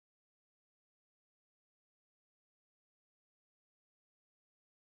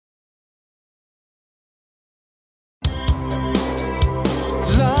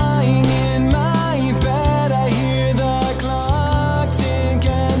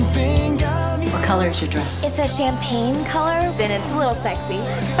color is your dress? It's a champagne color, then it's a little sexy.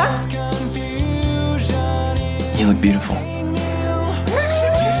 You look beautiful.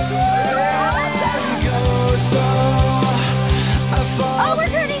 Oh, we're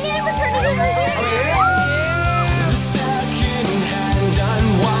turning in, we're turning in, we're turning in.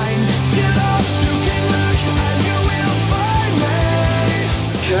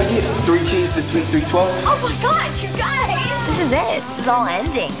 Can I get 3 keys to Suite 312? Oh my God, you guys! This is it. This is all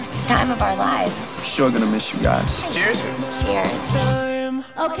ending. It's the time of our lives. Sure gonna miss you guys. Cheers. Cheers.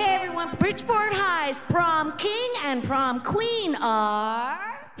 Okay, everyone, Bridgeport High's prom king and prom queen are...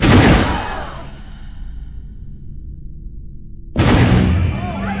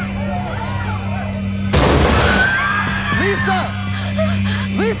 Lisa!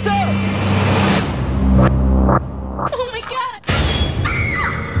 Lisa! Oh my God!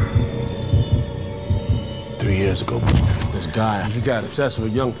 3 years ago, this guy, he got obsessed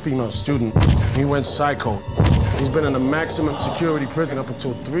with a young female student. He went psycho. He's been in a maximum security prison up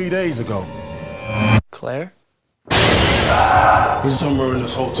until 3 days ago. Claire? He's somewhere in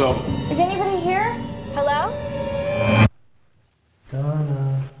this hotel. Is anybody here? Hello?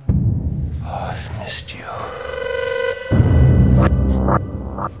 Donna. Oh, I've missed you.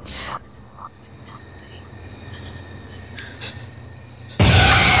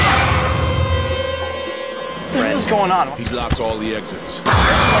 What's going on? He's locked all the exits.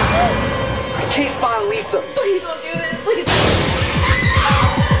 I can't find Lisa. Please don't do this, please.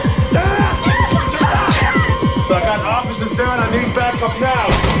 I got officers down. I need backup now.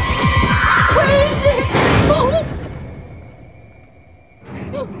 Where is she? Oh.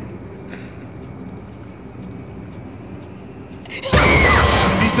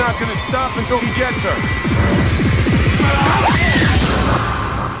 He's not gonna stop until he gets her.